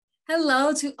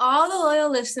Hello to all the loyal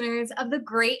listeners of the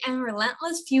Great and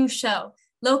Relentless Few show,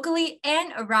 locally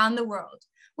and around the world.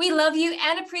 We love you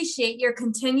and appreciate your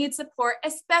continued support,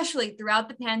 especially throughout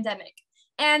the pandemic.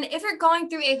 And if you're going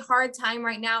through a hard time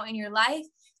right now in your life,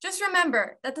 just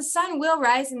remember that the sun will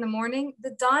rise in the morning,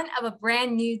 the dawn of a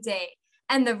brand new day,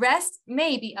 and the rest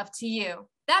may be up to you.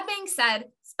 That being said,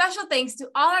 special thanks to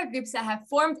all our groups that have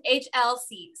formed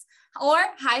HLCs, or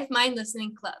Hive-Mind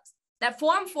listening clubs, that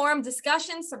form forum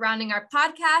discussions surrounding our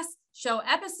podcast, show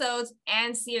episodes,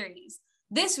 and series.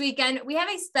 This weekend, we have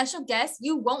a special guest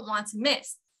you won't want to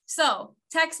miss. So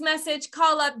text message,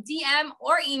 call up, DM,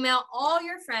 or email all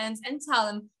your friends and tell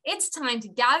them it's time to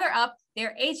gather up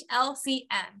their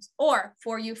HLCMs, or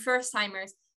for you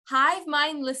first-timers,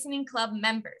 Hive-Mind Listening Club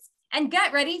members, and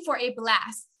get ready for a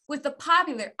blast with the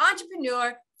popular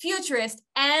entrepreneur, futurist,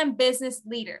 and business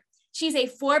leader. She's a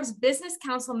Forbes Business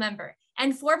Council member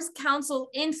and Forbes Council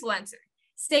influencer.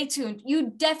 Stay tuned.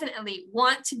 You definitely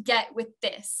want to get with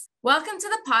this. Welcome to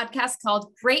the podcast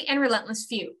called Great and Relentless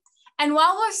Few. And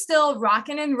while we're still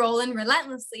rocking and rolling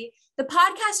relentlessly, the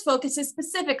podcast focuses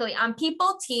specifically on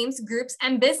people, teams, groups,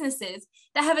 and businesses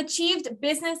that have achieved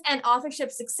business and authorship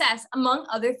success, among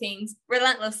other things,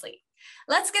 relentlessly.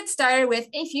 Let's get started with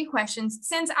a few questions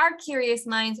since our curious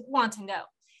minds want to know.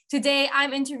 Today,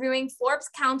 I'm interviewing Forbes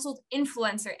Council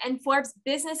influencer and Forbes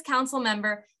Business Council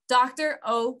member, Dr.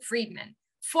 O. Friedman,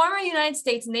 former United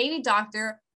States Navy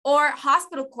doctor or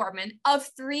hospital corpsman of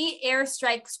 3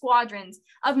 airstrike squadrons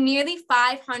of nearly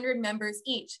 500 members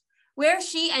each, where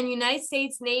she and United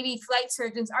States Navy flight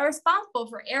surgeons are responsible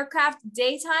for aircraft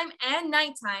daytime and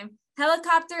nighttime,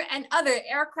 helicopter and other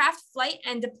aircraft flight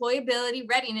and deployability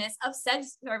readiness of said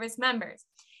service members,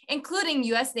 including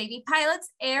U.S. Navy pilots,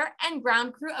 air, and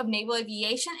ground crew of Naval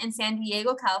Aviation in San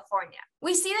Diego, California.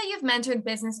 We see that you've mentored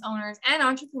business owners and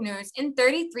entrepreneurs in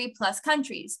 33 plus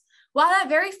countries. While that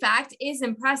very fact is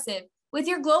impressive, with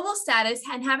your global status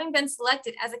and having been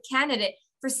selected as a candidate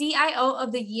for CIO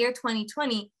of the Year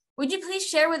 2020, would you please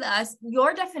share with us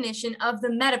your definition of the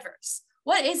metaverse?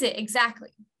 What is it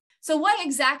exactly? So what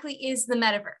exactly is the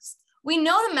metaverse? We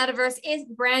know the metaverse is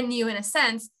brand new in a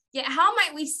sense, yet how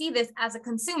might we see this as a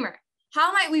consumer?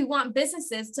 How might we want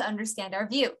businesses to understand our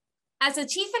view? As a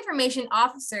chief information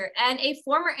officer and a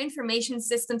former information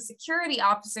systems security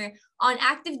officer on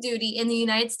active duty in the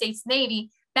United States Navy,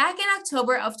 back in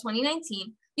October of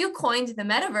 2019, you coined the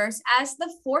metaverse as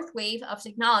the fourth wave of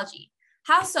technology.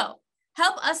 How so?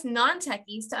 Help us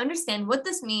non-techies to understand what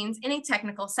this means in a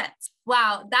technical sense.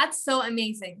 Wow, that's so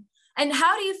amazing. And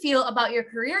how do you feel about your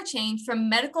career change from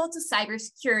medical to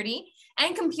cybersecurity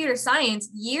and computer science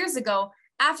years ago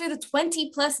after the 20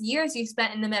 plus years you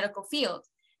spent in the medical field,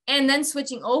 and then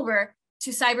switching over to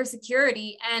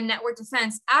cybersecurity and network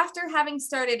defense after having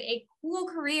started a cool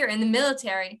career in the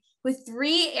military with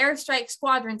 3 airstrike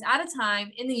squadrons at a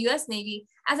time in the U.S. Navy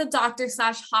as a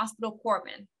doctor/hospital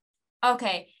corpsman?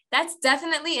 Okay, that's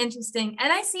definitely interesting.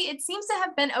 And I see it seems to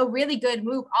have been a really good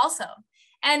move also.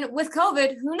 And with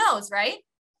COVID, who knows, right?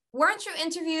 Weren't you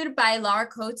interviewed by Laura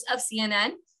Coates of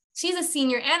CNN? She's a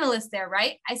senior analyst there,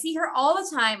 right? I see her all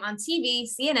the time on TV,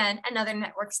 CNN, and other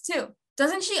networks too.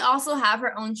 Doesn't she also have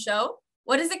her own show?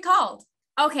 What is it called?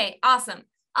 Okay, awesome.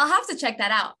 I'll have to check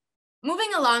that out.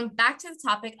 Moving along back to the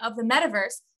topic of the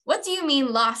metaverse, what do you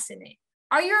mean lost in it?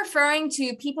 Are you referring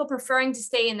to people preferring to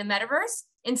stay in the metaverse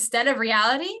instead of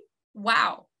reality?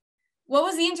 Wow. What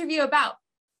was the interview about?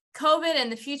 COVID and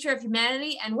the future of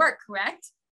humanity and work, correct?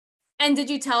 And did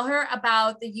you tell her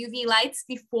about the UV lights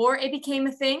before it became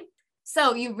a thing?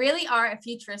 So you really are a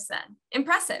futurist then.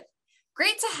 Impressive.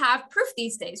 Great to have proof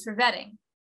these days for vetting.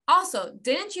 Also,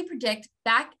 didn't you predict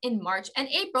back in March and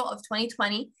April of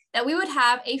 2020 that we would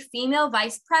have a female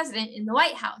vice president in the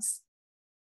White House?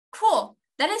 Cool.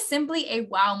 That is simply a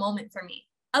wow moment for me.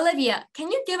 Olivia,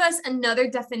 can you give us another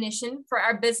definition for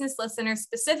our business listeners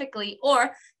specifically,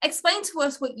 or explain to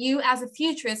us what you as a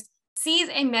futurist sees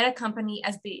a meta company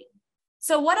as being?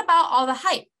 So what about all the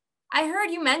hype? I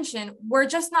heard you mention we're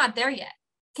just not there yet.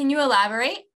 Can you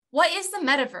elaborate? What is the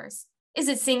metaverse? Is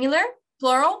it singular,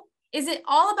 plural? Is it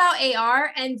all about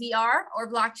AR and VR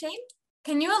or blockchain?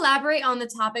 Can you elaborate on the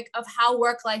topic of how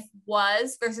work life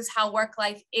was versus how work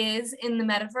life is in the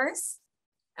metaverse?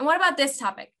 And what about this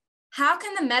topic? How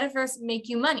can the metaverse make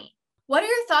you money? What are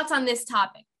your thoughts on this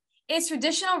topic? Is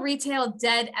traditional retail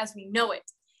dead as we know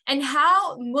it? And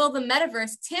how will the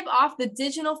metaverse tip off the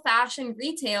digital fashion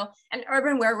retail and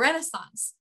urban wear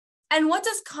renaissance? And what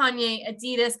does Kanye,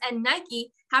 Adidas, and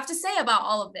Nike have to say about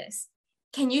all of this?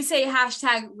 Can you say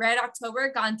hashtag Red October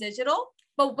gone digital?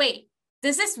 But wait,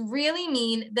 does this really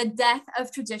mean the death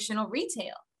of traditional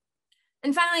retail?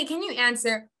 And finally, can you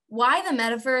answer, why the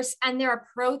metaverse and their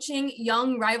approaching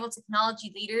young rival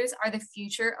technology leaders are the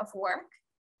future of work.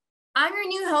 I'm your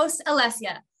new host,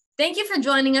 Alessia. Thank you for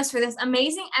joining us for this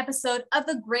amazing episode of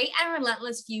the Great and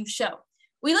Relentless Few show.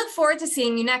 We look forward to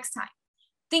seeing you next time.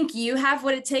 Think you have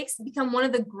what it takes to become one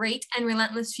of the great and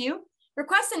relentless few?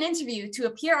 Request an interview to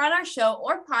appear on our show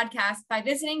or podcast by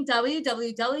visiting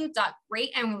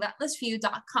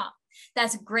www.greatandrelentlessfew.com.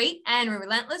 That's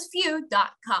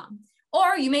greatandrelentlessfew.com.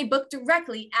 Or you may book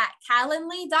directly at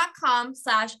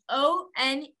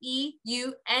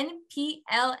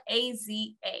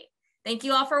calendly.com/ONEUNPLAZA. Thank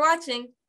you all for watching.